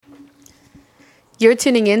You're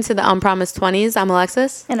tuning in to the Unpromised 20s. I'm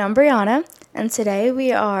Alexis. And I'm Brianna. And today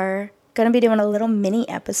we are going to be doing a little mini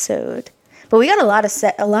episode. But we got a lot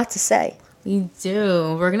to say. We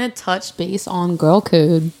do. We're going to touch base on girl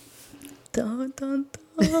code. Dun, dun,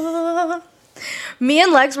 dun. Me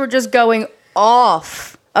and Lex were just going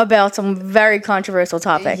off about some very controversial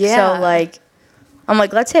topics. Yeah. So, I'm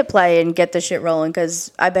like, let's hit play and get this shit rolling,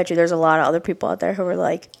 because I bet you there's a lot of other people out there who are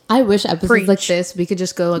like, I wish episodes preach. like this, we could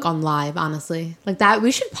just go on live, honestly. Like that,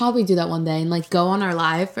 we should probably do that one day and go on our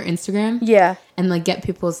live for Instagram. Yeah. And get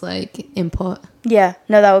people's input. Yeah.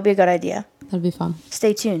 No, that would be a good idea. That'd be fun.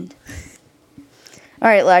 Stay tuned. All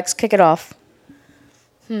right, Lex, kick it off.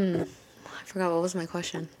 I forgot, what was my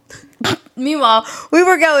question? Meanwhile, we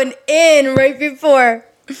were going in right before.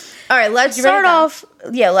 All right, let's start off.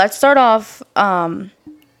 Yeah, let's start off.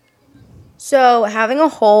 So having a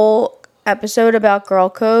whole episode about girl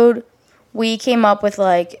code, we came up with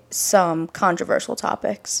some controversial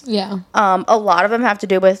topics. Yeah. A lot of them have to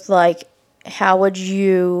do with how would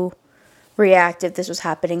you react if this was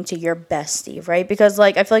happening to your bestie, right? Because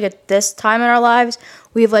I feel like at this time in our lives,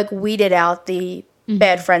 we've weeded out the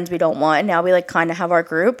bad friends we don't want. And now we kind of have our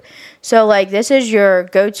group. So this is your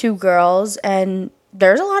go-to girls, and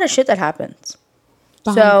there's a lot of shit that happens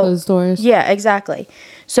Behind closed doors. Yeah, exactly.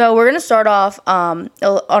 So we're gonna start off on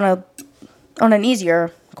an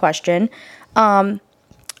easier question. All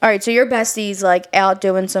right, so your bestie's out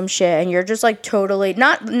doing some shit, and you're just totally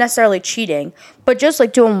not necessarily cheating, but just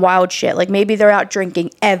doing wild shit. Maybe they're out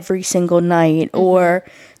drinking every single night, or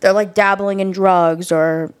they're dabbling in drugs,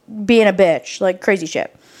 or being a bitch, crazy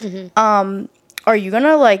shit. Are you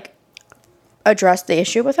gonna address the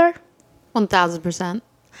issue with her? 1,000%.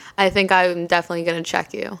 I think I'm definitely going to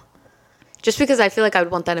check you. Just because I feel I would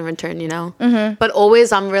want that in return, you know? Mm-hmm. But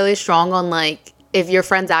always I'm really strong on, if your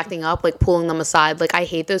friend's acting up, pulling them aside. I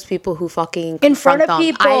hate those people who fucking in front of them.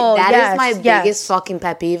 people. That is my biggest fucking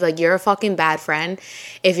pet peeve. You're a fucking bad friend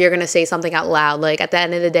if you're going to say something out loud. At the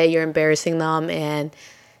end of the day, you're embarrassing them. And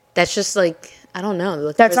that's just, I don't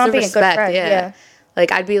know. That's not being a good friend. Yeah.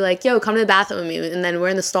 I'd be yo, come to the bathroom with me. And then we're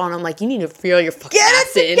in the stall, and I'm you need to feel your fucking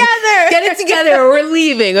ass in. Get it together or we're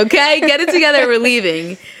leaving, okay? Get it together or we're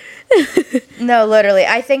leaving. No, literally.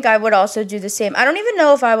 I think I would also do the same. I don't even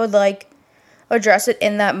know if I would, address it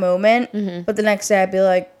in that moment. Mm-hmm. But the next day, I'd be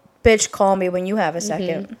bitch, call me when you have a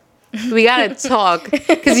second. Mm-hmm. We gotta talk.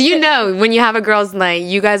 Because when you have a girls' night,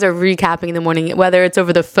 you guys are recapping in the morning. Whether it's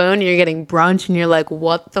over the phone or you're getting brunch and you're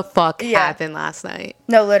what the fuck happened last night?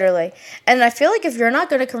 No, literally. And I feel if you're not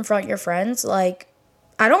going to confront your friends, I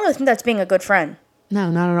don't really think that's being a good friend. No,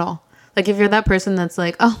 not at all. If you're that person that's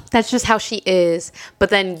oh, that's just how she is. But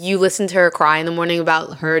then you listen to her cry in the morning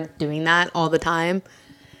about her doing that all the time.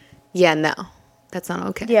 Yeah, no. That's not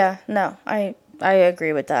okay. Yeah, no. I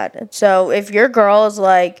agree with that. So if your girl is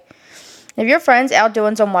if your friend's out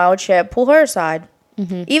doing some wild shit, pull her aside.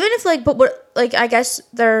 Mm-hmm. Even if I guess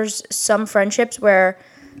there's some friendships where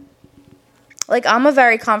I'm a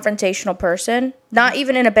very confrontational person, not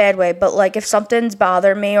even in a bad way, but if something's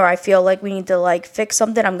bothering me or I feel we need to fix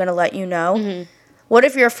something, I'm gonna let you know. Mm-hmm. What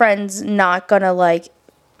if your friend's not gonna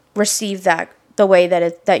receive that the way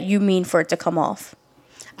that you mean for it to come off?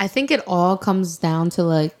 I think it all comes down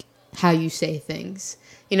to how you say things.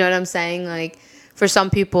 You know what I'm saying? For some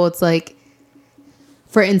people, it's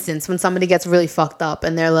for instance, when somebody gets really fucked up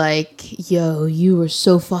and they're yo, you were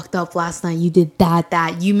so fucked up last night. You did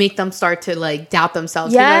that. You make them start to doubt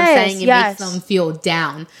themselves. Yes, you know what I'm saying? It makes them feel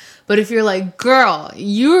down. But if you're girl,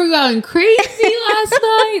 you were going crazy last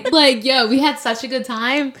night. Yo, we had such a good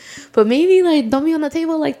time. But maybe don't be on the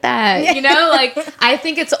table like that. Yeah. You know? I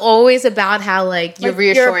think it's always about how you're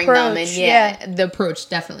reassuring them. And the approach,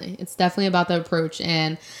 definitely. It's definitely about the approach.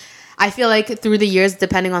 And I feel through the years,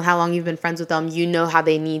 depending on how long you've been friends with them, you know how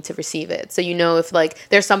they need to receive it. So if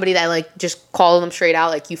there's somebody that just call them straight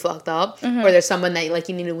out you fucked up, mm-hmm. or there's someone that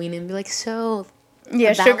you need to wean in and be so.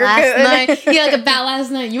 Yeah, sugar last night. Yeah, about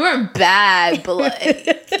last night. You weren't bad,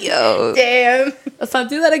 but yo, damn. Let's not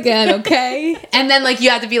do that again, okay? And then you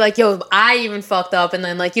have to be yo, I even fucked up, and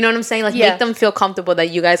then you know what I'm saying? Make them feel comfortable that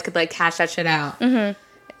you guys could hash that shit out. Mm-hmm.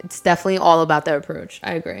 It's definitely all about the approach.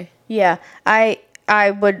 I agree. Yeah, I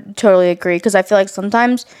would totally agree, because I feel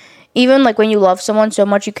sometimes, even when you love someone so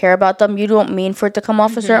much, you care about them, you don't mean for it to come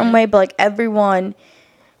off a certain way, but everyone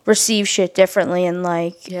receive shit differently, and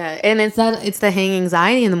like and it's the hang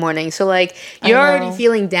anxiety in the morning. So like you're already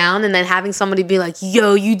feeling down, and then having somebody be like,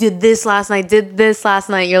 yo, you did this last night,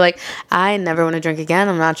 you're like, I never want to drink again,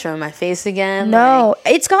 I'm not showing my face again. No,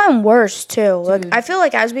 it's gotten worse too. Like I feel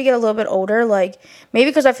like as we get a little bit older, like maybe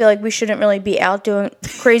because I feel like we shouldn't really be out doing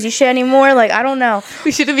crazy shit anymore, like I don't know,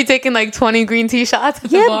 we shouldn't be taking like 20 green tea shots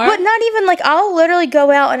at the bar. But not even like, I'll literally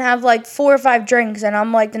go out and have like 4 or 5 drinks, and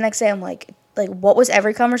I'm like, the next day I'm like what was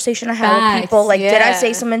every conversation I had with people? Like, did I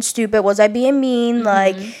say something stupid? Was I being mean?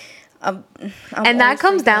 Like, and that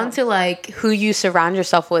comes down to like who you surround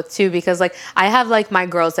yourself with too, because like I have like my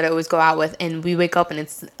girls that I always go out with, and we wake up and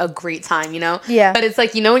it's a great time, you know? Yeah. But it's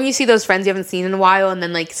like, you know, when you see those friends you haven't seen in a while, and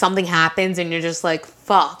then like something happens and you're just like,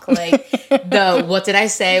 fuck, like what did I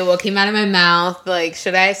say? What came out of my mouth? Like,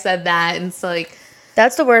 should I have said that? And it's like,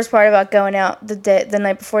 that's the worst part about going out the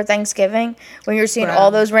night before Thanksgiving, when you're seeing all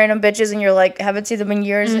those random bitches and you're like, haven't seen them in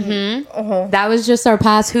years. And, that was just our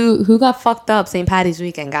past. Who got fucked up St. Patty's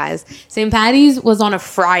weekend, guys? St. Patty's was on a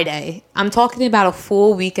Friday. I'm talking about a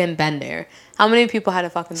full weekend bender. How many people had a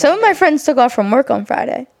fucking bender? Some of my friends took off from work on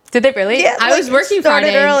Friday. Did they really? Yeah, I was working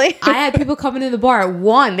Friday early. I had people coming to the bar at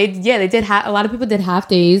 1. They did. A lot of people did half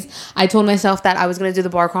days. I told myself that I was going to do the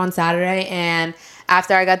bar crawl on Saturday, and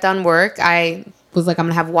after I got done work, I was like, I'm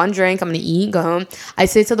going to have 1 drink. I'm going to eat, go home. I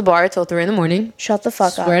stayed till the bar till 3 in the morning. Shut the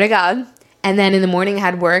fuck up. Swear to God. And then in the morning I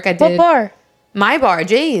had work. I did. What bar? My bar,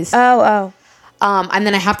 Jay's. Oh. And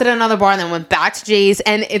then I hopped at another bar and then went back to Jay's.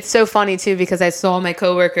 And it's so funny too, because I saw my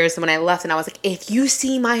coworkers when I left, and I was like, if you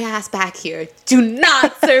see my ass back here, do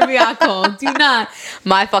not serve me alcohol. Do not.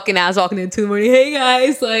 My fucking ass walking in 2 in the morning. Hey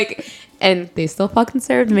guys. Like, and they still fucking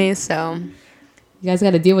served me. So you guys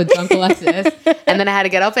got to deal with drunk Alexis. And then I had to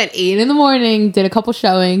get up at 8 in the morning, did a couple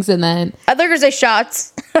showings, and then I thought you were gonna say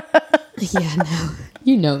shots. Yeah, no.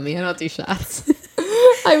 You know me. I don't do shots.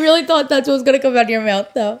 I really thought that's what was gonna come out of your mouth,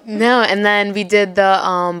 though. No, and then we did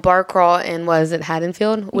the bar crawl in, was it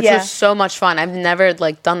Haddonfield? Which was so much fun. I've never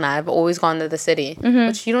like done that. I've always gone to the city,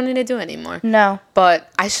 which you don't need to do anymore. No.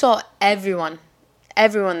 But I saw everyone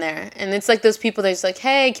there, and it's like those people that's like,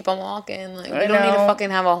 hey, keep on walking, like we don't need to fucking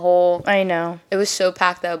have a whole. I know. It was so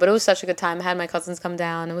packed though, but it was such a good time. I had my cousins come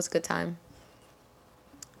down. It was a good time.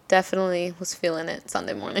 Definitely was feeling it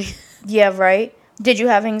Sunday morning. Yeah, right. Did you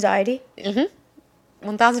have anxiety?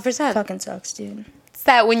 1000%. Fucking sucks, dude. It's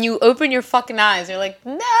that when you open your fucking eyes, you're like,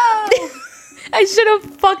 no, I should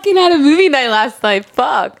have fucking had a movie night last night.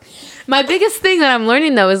 Fuck. My biggest thing that I'm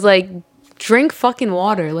learning though is like, drink fucking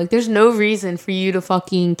water. Like, there's no reason for you to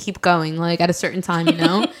fucking keep going, like, at a certain time, you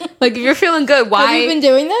know? Like, if you're feeling good, why? Have you been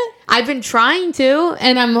doing that? I've been trying to,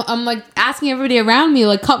 and I'm like, asking everybody around me,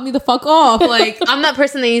 like, cut me the fuck off. Like, I'm that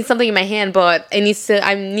person that needs something in my hand, but I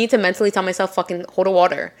need to mentally tell myself, fucking hold a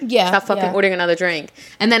water. Yeah. Stop fucking ordering another drink.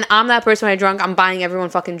 And then I'm that person when I drunk, I'm buying everyone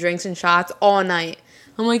fucking drinks and shots all night.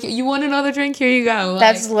 I'm like, you want another drink? Here you go. Like,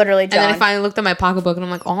 that's literally John. And then I finally looked at my pocketbook and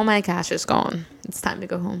I'm like, all my cash is gone. It's time to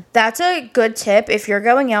go home. That's a good tip. If you're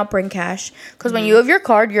going out, bring cash. Because when you have your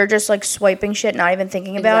card, you're just like swiping shit, not even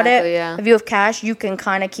thinking about it. Yeah. If you have cash, you can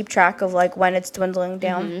kind of keep track of like when it's dwindling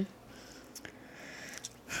down.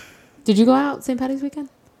 Did you go out St. Patty's weekend?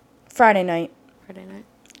 Friday night.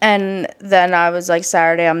 And then I was like,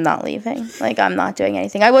 Saturday, I'm not leaving. Like, I'm not doing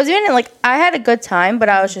anything. I wasn't even, like, I had a good time, but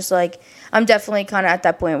I was just like, I'm definitely kind of at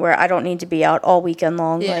that point where I don't need to be out all weekend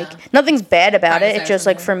long. Yeah. Like, nothing's bad about it. It's just,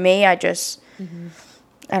 like, for me, I just,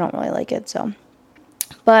 I don't really like it, so.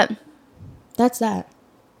 But that's that.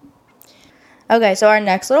 Okay, so our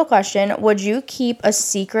next little question. Would you keep a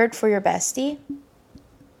secret for your bestie?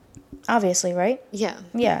 Obviously, right? Yeah.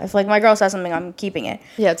 Yeah, if, like, my girl says something, I'm keeping it.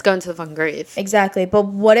 Yeah, it's going to the fucking grave. Exactly. But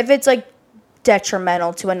what if it's, like,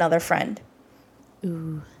 detrimental to another friend?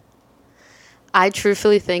 Ooh. I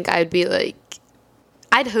truthfully think I'd be, like,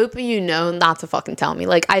 I'd hope you know not to fucking tell me.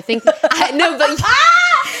 Like, I think, no, but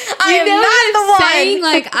you know what I'm saying?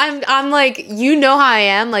 Like, I'm, like, you know how I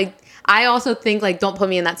am. Like, I also think, like, don't put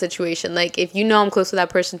me in that situation. Like, if you know I'm close to that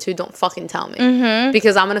person, too, don't fucking tell me. Mm-hmm.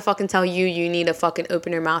 Because I'm going to fucking tell you, you need to fucking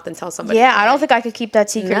open your mouth and tell somebody. Yeah, I don't think I could keep that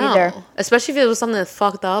secret either. Especially if it was something that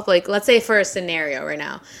fucked up. Like, let's say for a scenario right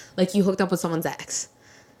now. Like, you hooked up with someone's ex.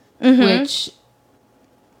 Which,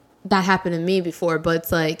 that happened to me before. But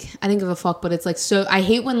it's like, I didn't give a fuck. But it's like, so, I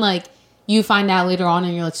hate when, like, you find out later on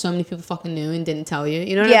and you're like, so many people fucking knew and didn't tell you.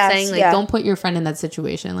 You know what I'm saying? Like, don't put your friend in that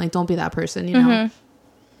situation. Like, don't be that person, you know?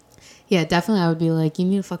 Yeah, definitely I would be like, you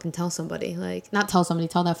need to fucking tell somebody. Like, not tell somebody,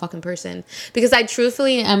 tell that fucking person. Because I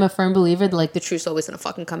truthfully am a firm believer that, like, the truth's always going to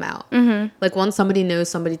fucking come out. Like, once somebody knows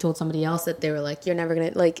somebody told somebody else that they were like, you're never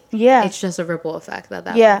going to, like, it's just a ripple effect. That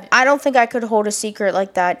point. I don't think I could hold a secret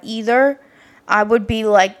like that either. I would be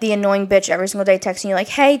like the annoying bitch every single day texting you like,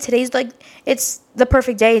 hey, today's like, it's the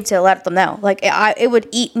perfect day to let them know. Like, it would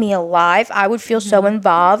eat me alive. I would feel so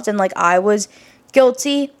involved and like I was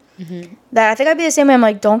guilty that I think I'd be the same way. I'm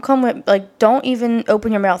like, don't even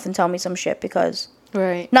open your mouth and tell me some shit because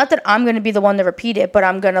not that I'm going to be the one to repeat it, but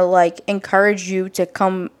I'm going to like encourage you to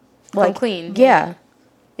come clean. Yeah.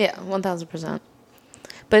 Yeah, 1000%.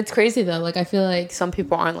 But it's crazy though. Like, I feel like some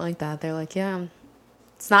people aren't like that. They're like, yeah.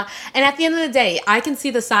 It's not, and at the end of the day, I can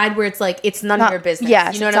see the side where it's like, it's none of your business.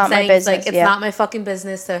 Yes, you know what I'm saying? It's like, it's not my fucking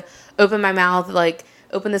business to open my mouth, like,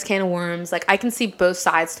 open this can of worms. Like, I can see both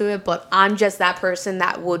sides to it, but I'm just that person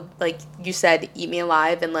that would, like you said, eat me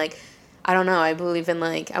alive. And, like, I don't know. I believe in,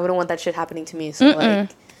 like, I wouldn't want that shit happening to me. So,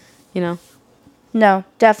 like, you know? No,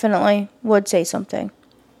 definitely would say something.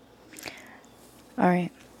 All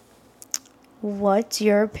right. What's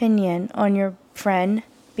your opinion on your friend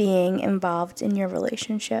being involved in your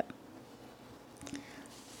relationship?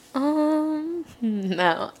 No.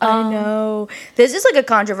 I know. This is like a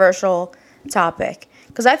controversial topic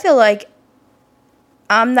because I feel like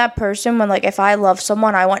I'm that person when like if I love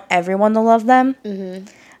someone, I want everyone to love them.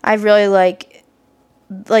 I really like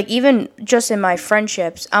even just in my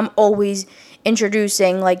friendships, I'm always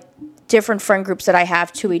introducing like different friend groups that I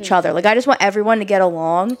have to each other. Like I just want everyone to get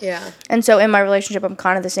along. Yeah. And so in my relationship, I'm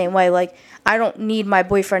kind of the same way. Like I don't need my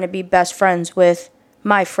boyfriend to be best friends with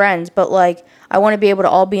my friends, but like I want to be able to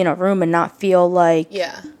all be in a room and not feel like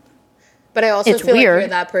But I also it's feel weird. like you're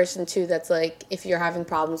that person too that's like, if you're having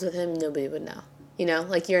problems with him, nobody would know. You know,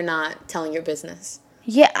 like you're not telling your business.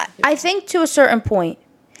 Yeah, I think to a certain point.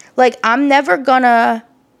 Like I'm never gonna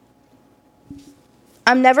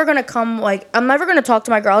talk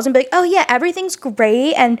to my girls and be like, oh yeah, everything's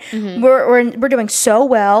great and we're doing so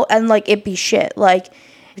well and like it be shit. Like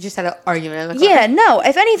We just had an argument in the car. yeah, no.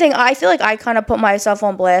 If anything, I feel like I kind of put myself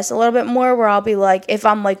on blast a little bit more where I'll be like, if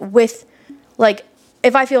I'm like with, like,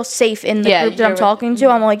 if I feel safe in the group that I'm talking to,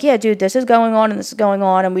 I'm like, yeah, dude, this is going on and this is going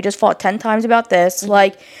on and we just fought 10 times about this.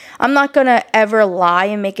 Like, I'm not going to ever lie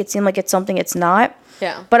and make it seem like it's something it's not.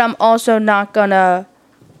 Yeah. But I'm also not going to,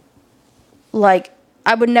 like,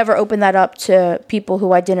 I would never open that up to people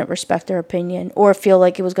who I didn't respect their opinion or feel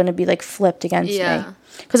like it was going to be, like, flipped against me.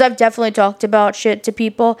 Because I've definitely talked about shit to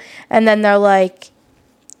people, and then they're, like,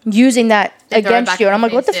 using that against you. And I'm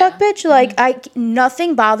like, what the fuck, bitch? Like,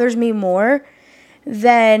 nothing bothers me more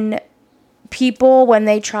than people when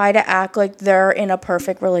they try to act like they're in a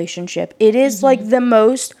perfect relationship. It is, like, the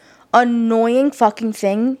most annoying fucking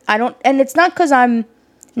thing. And it's not because I'm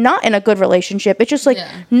not in a good relationship. It's just, like,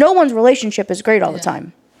 no one's relationship is great all the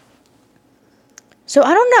time. So,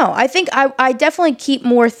 I don't know. I think I definitely keep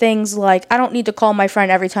more things like, I don't need to call my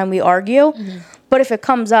friend every time we argue. But if it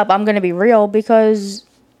comes up, I'm going to be real because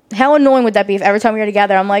how annoying would that be if every time we were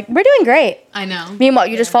together, I'm like, we're doing great. I know. Meanwhile,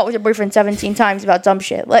 you just fought with your boyfriend 17 times about dumb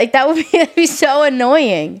shit. Like, that would be so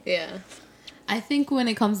annoying. Yeah. I think when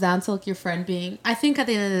it comes down to, like, your friend being... I think at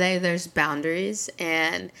the end of the day, there's boundaries.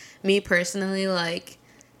 And me personally, like...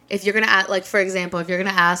 If you're going to, like, for example, if you're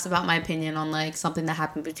going to ask about my opinion on, like, something that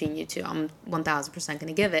happened between you two, I'm 1,000% going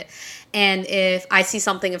to give it. And if I see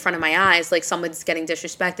something in front of my eyes, like someone's getting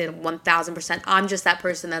disrespected, 1,000%, I'm just that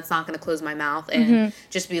person that's not going to close my mouth and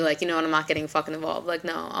just be like, you know what, I'm not getting fucking involved. Like,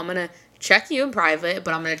 no, I'm going to check you in private,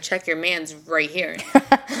 but I'm going to check your man's right here.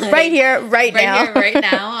 Like, right here, right now. Right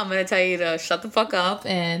now. I'm going to tell you to shut the fuck up.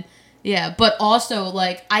 And, yeah, but also,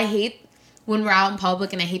 like, I hate when we're out in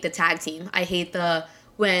public and I hate the tag team. I hate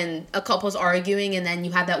when a couple's arguing and then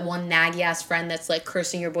you have that one naggy ass friend that's like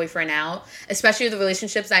cursing your boyfriend out, especially with the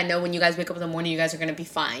relationships. I know when you guys wake up in the morning, you guys are going to be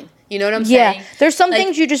fine. You know what I'm saying? Yeah. There's some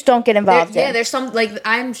things you just don't get involved in. Yeah, there's some, like,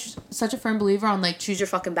 I'm such a firm believer on, like, choose your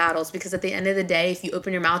fucking battles because at the end of the day, if you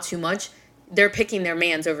open your mouth too much, they're picking their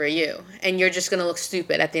mans over you. And you're just going to look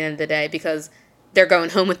stupid at the end of the day because they're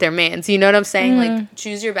going home with their mans. You know what I'm saying? Like,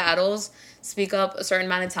 choose your battles, speak up a certain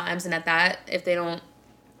amount of times, and at that, if they don't,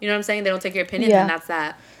 you know what I'm saying? They don't take your opinion, then that's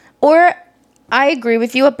that. Or, I agree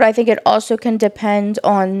with you, but I think it also can depend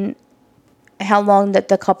on how long that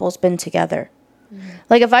the couple's been together.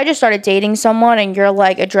 Like, if I just started dating someone and you're,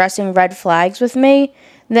 like, addressing red flags with me,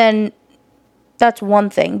 then that's one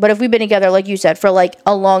thing. But if we've been together, like you said, for, like,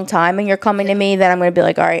 a long time and you're coming to me, then I'm going to be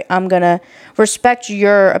like, all right, I'm going to respect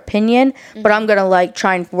your opinion, but I'm going to, like,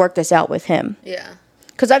 try and work this out with him. Yeah.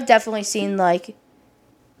 Because I've definitely seen, like,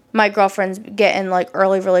 my girlfriends get in, like,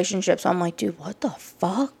 early relationships. I'm like, dude, what the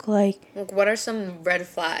fuck? Like, what are some red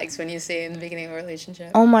flags when you see in the beginning of a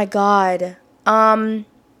relationship? Oh, my God. I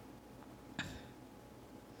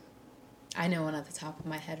know one at the top of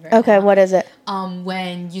my head right now. Okay, what is it?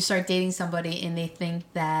 When you start dating somebody and they think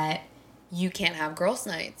that you can't have girls'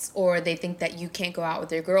 nights, or they think that you can't go out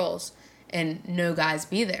with your girls and no guys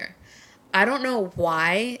be there. I don't know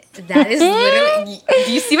why that is literally...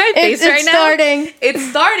 Do you see my face right now? It's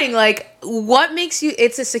starting. Like, what makes you...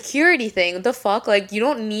 It's a security thing. What the fuck? Like, you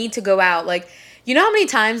don't need to go out. Like, you know how many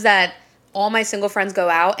times that all my single friends go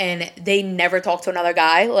out and they never talk to another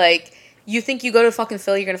guy? Like, you think you go to fucking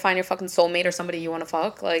Philly, you're going to find your fucking soulmate or somebody you want to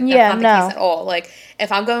fuck? Like, that's not the case at all. Like,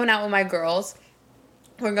 if I'm going out with my girls...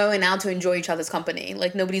 We're going out to enjoy each other's company.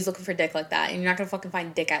 Like, nobody's looking for dick like that. And you're not going to fucking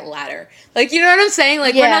find dick at Ladder. Like, you know what I'm saying?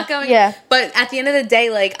 Like, we're not going... Yeah. But at the end of the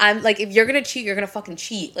day, like, I'm... Like, if you're going to cheat, you're going to fucking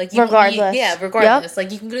cheat. Like, you regardless. Regardless. Yep.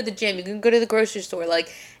 Like, you can go to the gym. You can go to the grocery store.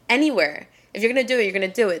 Like, anywhere. If you're going to do it, you're going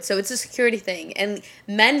to do it. So, it's a security thing. And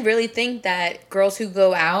men really think that girls who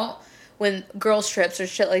go out... When girls trips or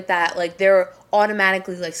shit like that, like, they're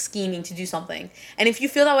automatically, like, scheming to do something. And if you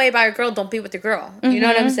feel that way about a girl, don't be with the girl. You know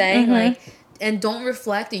what I'm saying? Like... And don't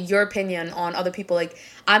reflect your opinion on other people. Like,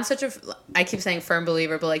 I'm such a, I keep saying firm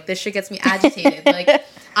believer, but, like, this shit gets me agitated. Like,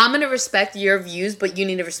 I'm going to respect your views, but you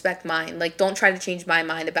need to respect mine. Like, don't try to change my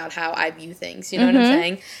mind about how I view things. You know what I'm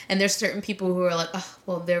saying? And there's certain people who are like, oh,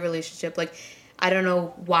 well, their relationship, like, I don't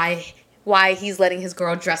know why he's letting his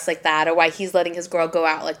girl dress like that or why he's letting his girl go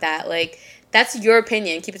out like that. Like, that's your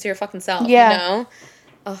opinion. Keep it to your fucking self, you know?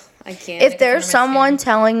 Oh, I can't. If there's someone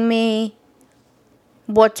telling me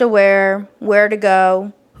what to wear, where to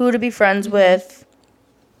go, who to be friends with.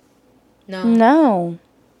 No.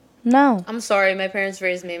 I'm sorry. My parents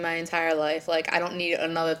raised me my entire life. Like, I don't need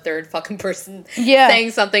another third fucking person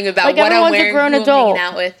saying something about like what I'm wearing, who I'm hanging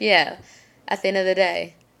out with. Yeah. At the end of the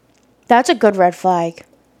day. That's a good red flag.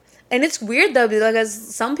 And it's weird, though, because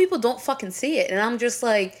some people don't fucking see it. And I'm just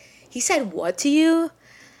like, he said what to you?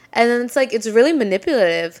 And then it's like, it's really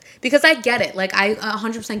manipulative because I get it. Like, I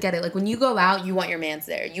 100% get it. Like, when you go out, you want your mans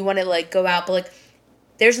there. You want to, like, go out. But, like,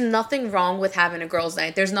 there's nothing wrong with having a girls'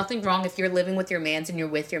 night. There's nothing wrong if you're living with your mans and you're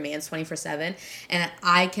with your mans 24/7. And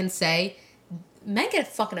I can say, men get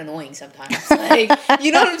fucking annoying sometimes. Like,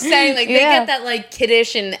 you know what I'm saying? Like, they get that, like,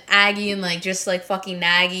 kiddish and aggy and, like, just, like, fucking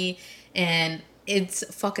naggy. And... it's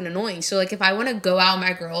fucking annoying. So, like, if I want to go out with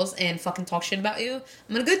my girls and fucking talk shit about you,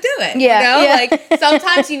 I'm going to go do it. Yeah. You know? Yeah. Like,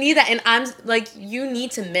 sometimes you need that. And I'm, like, you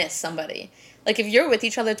need to miss somebody. Like, if you're with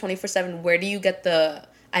each other 24/7, where do you get the,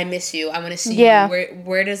 I miss you, I want to see you?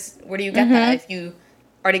 Where do you get that if you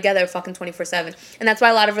are together fucking 24/7? And that's why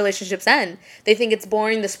a lot of relationships end. They think it's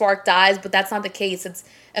boring, the spark dies, but that's not the case. It's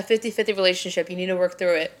a 50-50 relationship. You need to work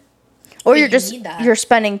through it. Or you're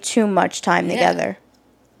spending too much time together.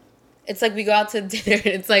 It's like we go out to dinner and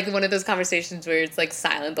it's like one of those conversations where it's like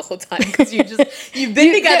silent the whole time because you've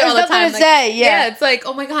been together all the time. Like, it's like,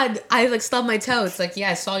 oh my God, I like stubbed my toe. It's like, yeah,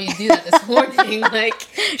 I saw you do that this morning.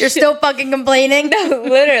 Like, you're still fucking complaining? No,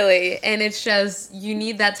 literally. And it's just, you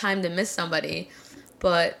need that time to miss somebody.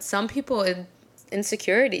 But some people,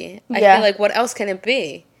 insecurity. I feel like, what else can it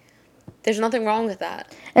be? There's nothing wrong with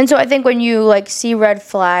that. And so I think when you like see red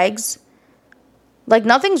flags, like,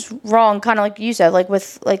 nothing's wrong, kind of like you said, like,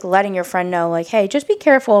 with, like, letting your friend know, like, hey, just be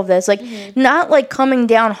careful of this. Like, not, like, coming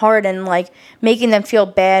down hard and, like, making them feel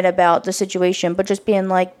bad about the situation, but just being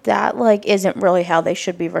like, that, like, isn't really how they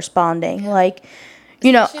should be responding. Like,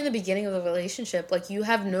 you know. Especially in the beginning of the relationship, like, you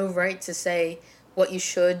have no right to say what you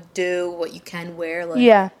should do, what you can wear.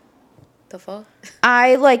 Like, the fuck?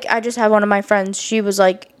 I just had one of my friends, she was,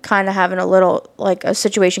 like, kind of having a little, like, a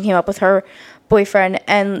situation came up with her boyfriend,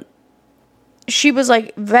 and she was,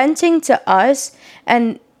 like, venting to us,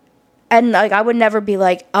 and like, I would never be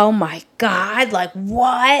like, oh my God, like,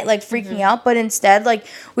 what? Like, freaking out. But instead, like,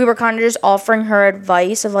 we were kind of just offering her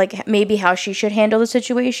advice of, like, maybe how she should handle the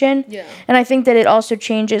situation. Yeah. And I think that it also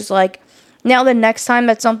changes, like, now the next time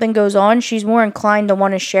that something goes on, she's more inclined to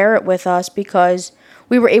want to share it with us because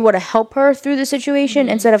we were able to help her through the situation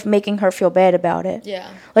instead of making her feel bad about it.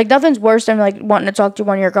 Yeah. Like, nothing's worse than, like, wanting to talk to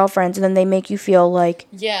one of your girlfriends and then they make you feel like...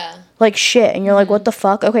 yeah. Like shit. And you're like, what the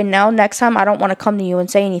fuck? Okay, now next time I don't want to come to you and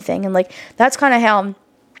say anything. And, like, that's kind of how,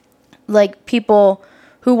 like, people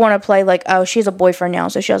who want to play, like, oh, she has a boyfriend now,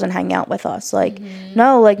 so she doesn't hang out with us. Like,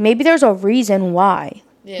 no, like, maybe there's a reason why.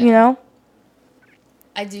 Yeah. You know?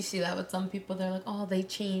 I do see that with some people. They're like, oh, they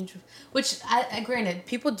change. Which, I granted,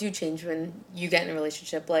 people do change when you get in a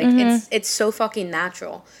relationship. Like, it's so fucking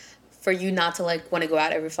natural for you not to, like, want to go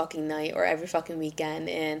out every fucking night or every fucking weekend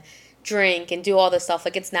and drink and do all this stuff.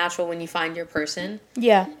 Like, it's natural when you find your person.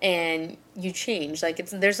 Yeah. And you change. Like,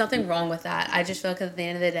 there's nothing wrong with that. I just feel like at the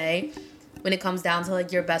end of the day, when it comes down to,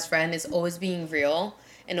 like, your best friend, it's always being real.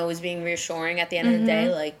 and always being reassuring at the end of the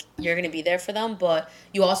day, like, you're going to be there for them, but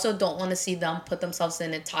you also don't want to see them put themselves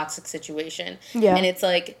in a toxic situation. Yeah. And it's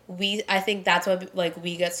like, I think that's why, like,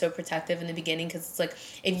 we get so protective in the beginning, because it's like,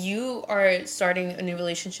 if you are starting a new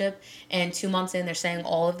relationship and 2 months in, they're saying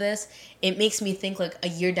all of this, it makes me think, like, a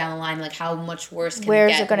year down the line, like, how much worse can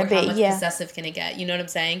Where's it get? it going to be? How much possessive can it get? You know what I'm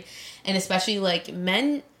saying? And especially, like,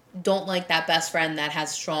 men don't like that best friend that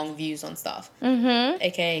has strong views on stuff.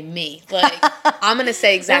 AKA me. Like, I'm going to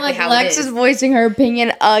say exactly how Lex it is. is voicing her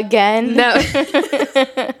opinion again. No.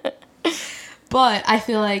 But I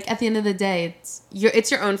feel like at the end of the day,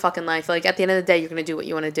 it's your own fucking life. Like, at the end of the day, you're going to do what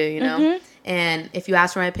you want to do, you know? And if you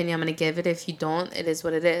ask for my opinion, I'm going to give it. If you don't, it is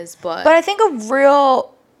what it is. But I think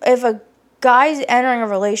if a guy's entering a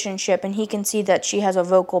relationship and he can see that she has a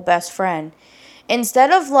vocal best friend,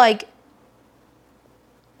 instead of, like,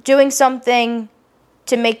 doing something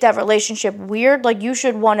to make that relationship weird, like, you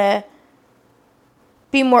should want to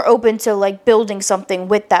be more open to, like, building something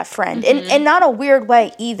with that friend. In not a weird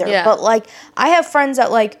way either. Yeah. But, like, I have friends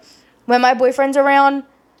that, like, when my boyfriend's around,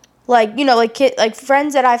 like, you know, like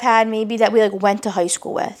friends that I've had maybe that we, like, went to high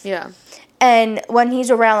school with. Yeah. And when he's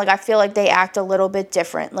around, like, I feel like they act a little bit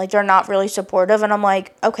different. Like, they're not really supportive. And I'm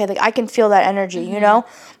like, okay, like, I can feel that energy, you know?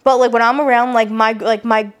 But, like, when I'm around, like,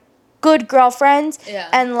 my good girlfriends,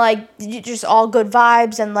 and, like, just all good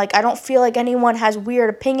vibes, and, like, I don't feel like anyone has weird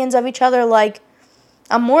opinions of each other, like,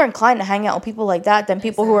 I'm more inclined to hang out with people like that than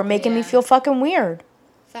people who are making me feel fucking weird.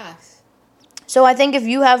 Facts. So I think if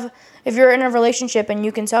you're in a relationship and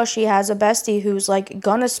you can tell she has a bestie who's, like,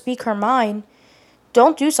 gonna speak her mind,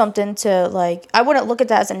 don't do something to, like, I wouldn't look at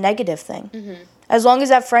that as a negative thing. As long as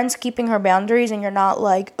that friend's keeping her boundaries and you're not,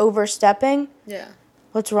 like, overstepping,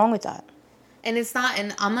 what's wrong with that? And it's not,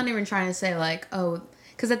 and I'm not even trying to say, like, oh,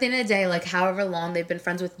 because at the end of the day, like, however long they've been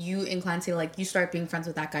friends with you, inclined to say, like, you start being friends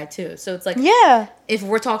with that guy too. So it's like, if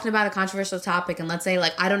we're talking about a controversial topic, and let's say,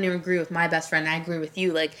 like, I don't even agree with my best friend, I agree with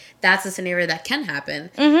you, like, that's a scenario that can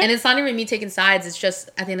happen. And it's not even me taking sides, it's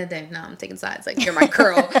just, at the end of the day, no, I'm taking sides. Like, you're my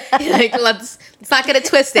girl. Like, let's not get it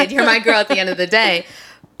twisted. You're my girl at the end of the day.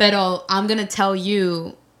 But I'm going to tell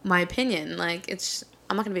you my opinion. Like,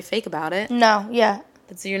 I'm not going to be fake about it. No, yeah.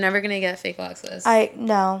 So you're never going to get fake Alexis.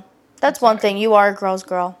 No. That's one thing. You are a girl's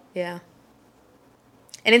girl. Yeah.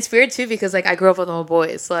 And it's weird, too, because, like, I grew up with all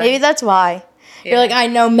boys. Like, maybe that's why. You're like, I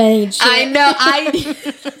know men ain't shit. I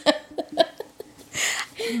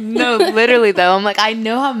know. No, literally, though. I'm like, I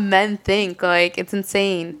know how men think. Like, it's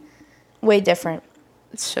insane. Way different.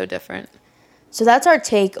 It's so different. So that's our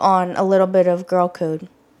take on a little bit of girl code.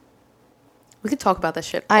 We could talk about this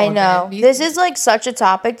shit all I know. Day. This is, like, such a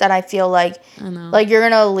topic that I feel like, you're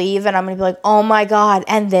going to leave and I'm going to be like, oh, my God,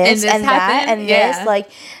 and this and that and this.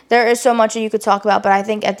 Like, there is so much that you could talk about, but I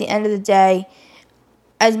think at the end of the day,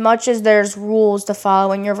 as much as there's rules to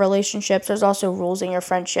follow in your relationships, there's also rules in your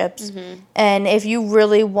friendships. And if you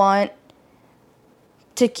really want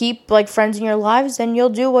to keep, like, friends in your lives, then you'll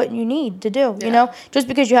do what you need to do, you know? Just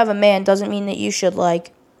because you have a man doesn't mean that you should,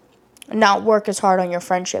 like, not work as hard on your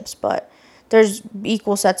friendships, but there's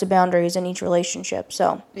equal sets of boundaries in each relationship,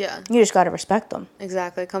 so you just got to respect them.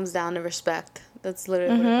 Exactly. It comes down to respect. That's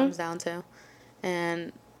literally what it comes down to.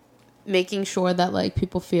 And making sure that, like,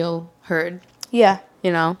 people feel heard. Yeah.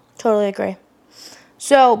 You know? Totally agree.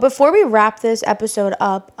 So, before we wrap this episode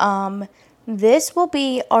up, this will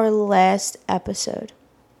be our last episode.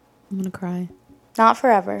 I'm going to cry. Not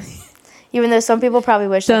forever. Even though some people probably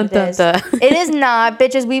wish that it is. It is not.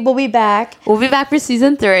 Bitches, we will be back. We'll be back for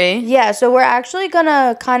season 3. Yeah, so we're actually going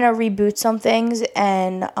to kind of reboot some things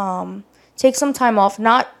and take some time off.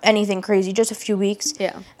 Not anything crazy, just a few weeks.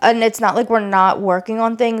 Yeah. And it's not like we're not working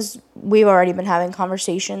on things. We've already been having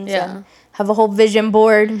conversations and have a whole vision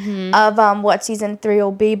board of what season 3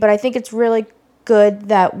 will be. But I think it's really good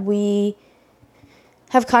that we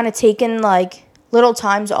have kind of taken, like, little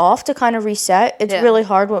times off to kind of reset. It's really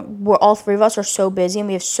hard when all three of us are so busy and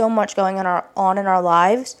we have so much going on in our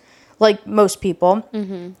lives, like most people.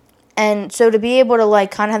 And so to be able to,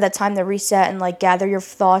 like, kind of have that time to reset and, like, gather your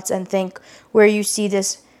thoughts and think where you see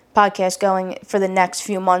this podcast going for the next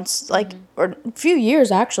few months, like, or few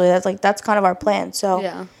years, actually. That's kind of our plan.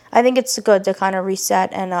 So I think it's good to kind of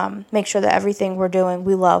reset and make sure that everything we're doing,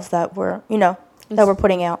 we love, that we're, that we're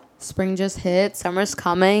putting out. Spring just hit. Summer's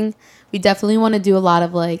coming. We definitely want to do a lot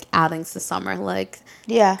of, like, outings this summer. Like,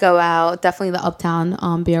 go out. Definitely the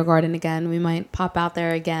Uptown Beer Garden again. We might pop out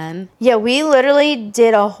there again. Yeah, we literally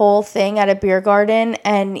did a whole thing at a beer garden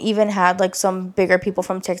and even had, like, some bigger people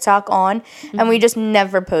from TikTok on. And we just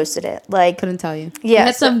never posted it. Like, couldn't tell you. Yeah. We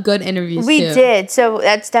had some good interviews, We did. So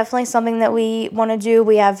that's definitely something that we want to do.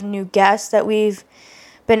 We have new guests that we've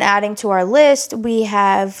been adding to our list. We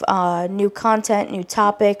have new content, new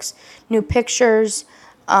topics, new pictures,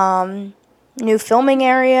 new filming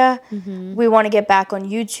area. We want to get back on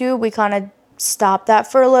YouTube. We kind of stopped that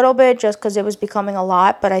for a little bit just because it was becoming a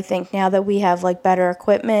lot. But I think now that we have like better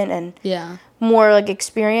equipment and more like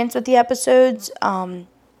experience with the episodes,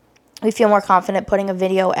 we feel more confident putting a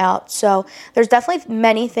video out. So there's definitely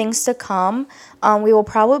many things to come. We will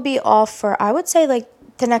probably be off for, I would say, like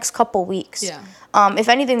the next couple weeks. Yeah. If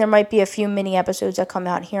anything, there might be a few mini episodes that come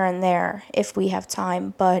out here and there if we have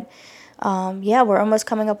time. But yeah, we're almost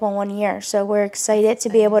coming up on 1 year. So we're excited to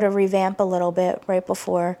be able to revamp a little bit right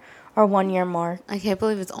before our 1 year mark. I can't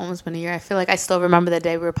believe it's almost been a year. I feel like I still remember the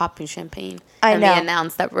day we were popping champagne. I know. And we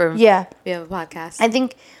announced that we have a podcast. I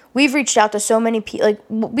think we've reached out to so many people. Like,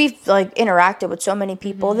 we've like interacted with so many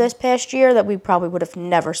people this past year that we probably would have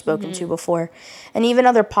never spoken to before. And even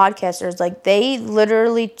other podcasters, like, they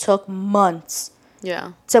literally took months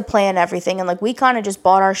to plan everything. And like, we kind of just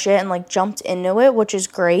bought our shit and like jumped into it, which is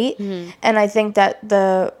great. And I think that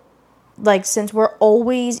since we're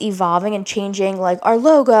always evolving and changing like our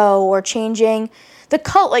logo or changing the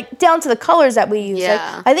like down to the colors that we use, like,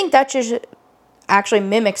 I think that just actually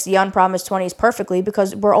mimics the Unpromised 20s perfectly,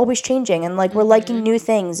 because we're always changing and like we're liking new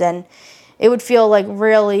things. And it would feel like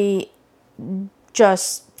really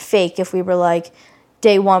just fake if we were like,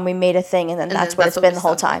 day one we made a thing and then that's what it's been the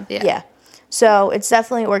whole time. Yeah. So it's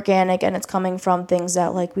definitely organic and it's coming from things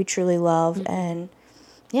that like we truly love. And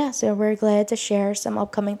yeah, so we're glad to share some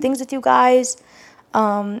upcoming things with you guys.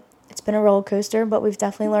 It's been a roller coaster, but we've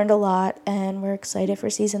definitely learned a lot and we're excited for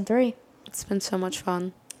season 3. It's been so much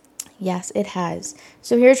fun. Yes, it has.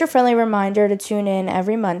 So here's your friendly reminder to tune in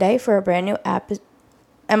every Monday for a brand new episode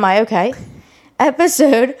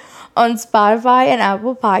on Spotify and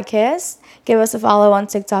Apple Podcasts. Give us a follow on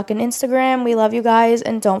TikTok and Instagram. We love you guys,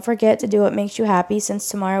 and don't forget to do what makes you happy, since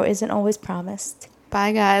tomorrow isn't always promised.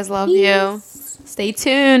 Bye, guys. Love you. Stay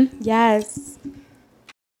tuned. Yes.